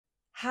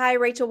Hi,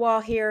 Rachel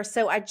Wall here.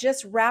 So I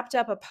just wrapped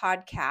up a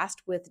podcast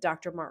with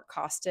Dr. Mark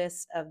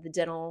Costas of the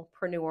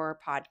Dentalpreneur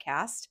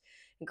podcast.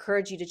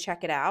 Encourage you to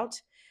check it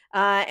out.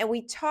 And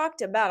we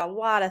talked about a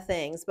lot of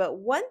things, but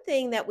one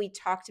thing that we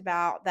talked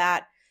about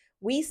that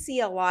we see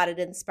a lot at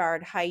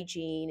Inspired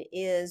Hygiene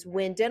is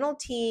when dental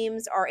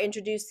teams are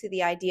introduced to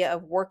the idea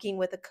of working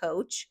with a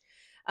coach,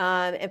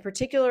 and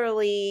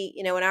particularly,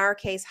 in our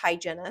case,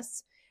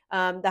 hygienists.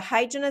 The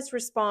hygienists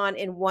respond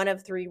in one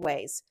of three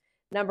ways.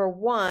 Number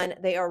one,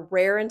 they are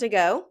raring to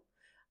go.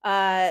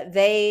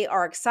 They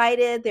are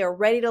excited. They're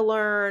ready to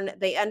learn.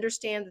 They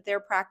understand that their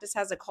practice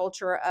has a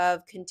culture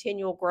of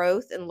continual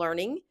growth and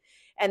learning,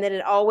 and that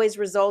it always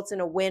results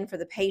in a win for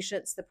the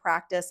patients, the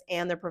practice,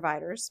 and the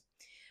providers.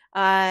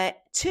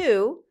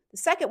 Two, the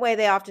second way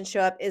they often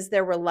show up is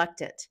they're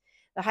reluctant.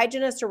 The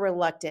hygienists are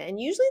reluctant. And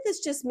usually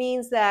this just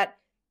means that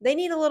they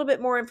need a little bit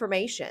more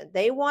information.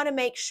 They want to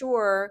make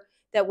sure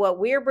that what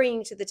we're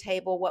bringing to the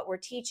table, what we're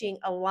teaching,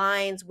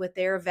 aligns with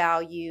their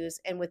values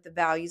and with the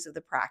values of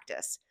the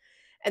practice.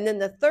 And then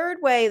the third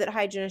way that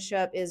hygienists show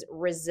up is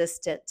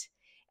resistant.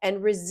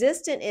 And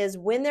resistant is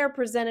when they're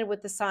presented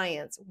with the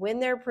science, when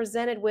they're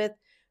presented with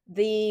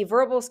the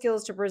verbal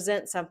skills to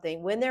present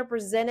something, when they're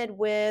presented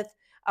with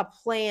a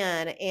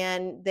plan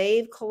and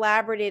they've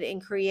collaborated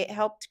and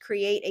helped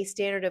create a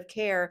standard of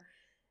care,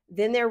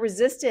 then they're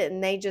resistant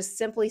and they just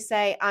simply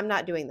say, I'm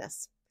not doing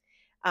this.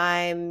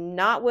 I'm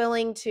not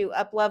willing to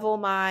up-level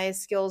my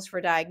skills for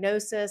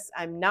diagnosis.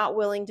 I'm not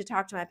willing to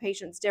talk to my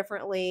patients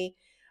differently.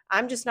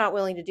 I'm just not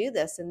willing to do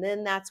this. And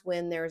then that's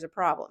when there's a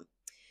problem.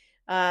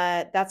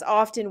 That's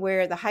often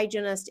where the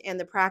hygienist and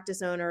the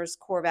practice owner's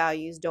core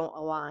values don't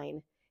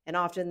align. And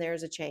often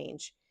there's a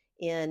change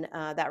in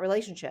that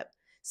relationship.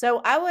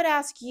 So I would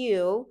ask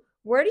you,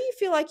 where do you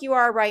feel like you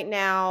are right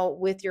now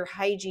with your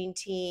hygiene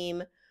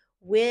team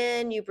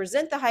when you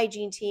present the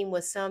hygiene team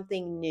with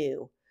something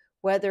new?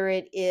 Whether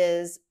it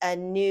is a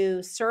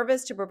new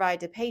service to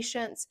provide to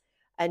patients,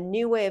 a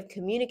new way of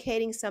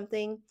communicating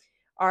something,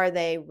 are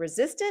they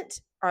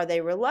resistant? Are they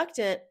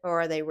reluctant?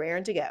 Or are they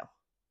raring to go?